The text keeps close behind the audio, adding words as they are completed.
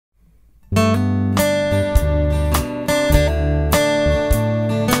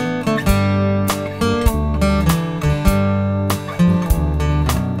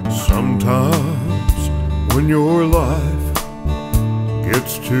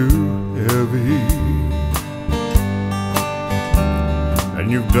too heavy,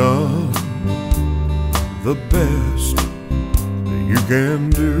 and you've done the best that you can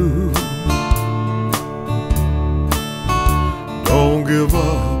do. Don't give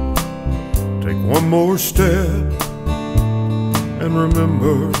up, take one more step, and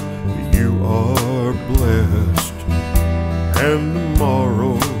remember that you are blessed. And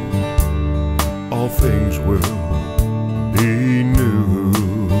tomorrow all things will be new,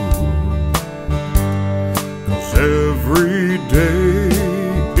 'cause every day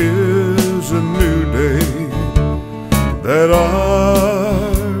is a new day that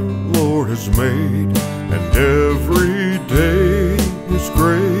our Lord has made, and every day His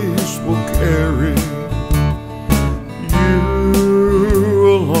grace will carry you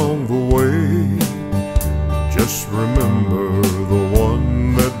along the way. Just remember the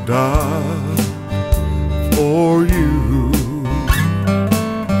one that died for you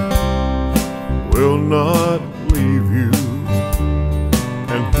will not leave you,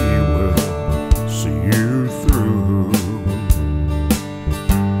 and He will see you through.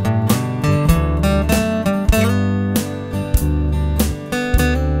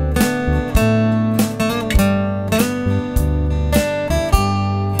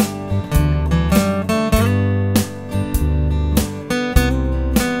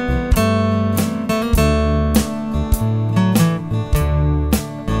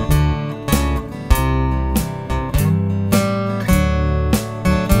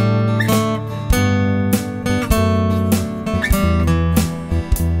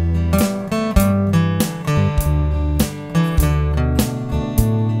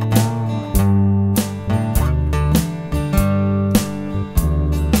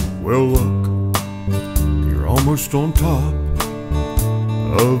 Well, look, you're almost on top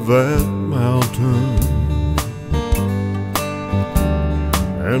of that mountain,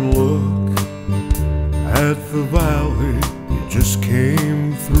 and look at the valley you just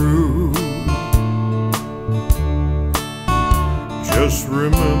came through. Just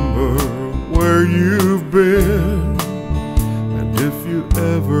remember where you've been, and if you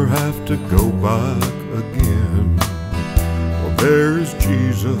ever have to go back again, well, there's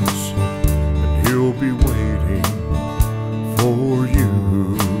Jesus, and He'll be waiting for you.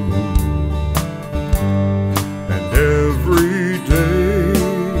 And every day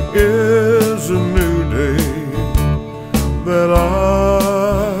is a new day that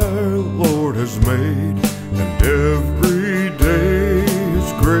our Lord has made, and every day His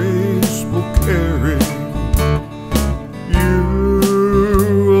grace will carry you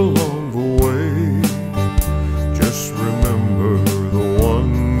along the way. Just remember the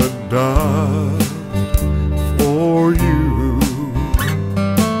one that died for you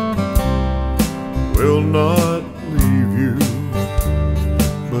will not leave you,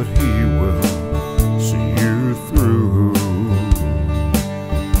 but He will see you through.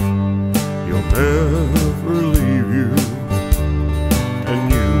 You'll never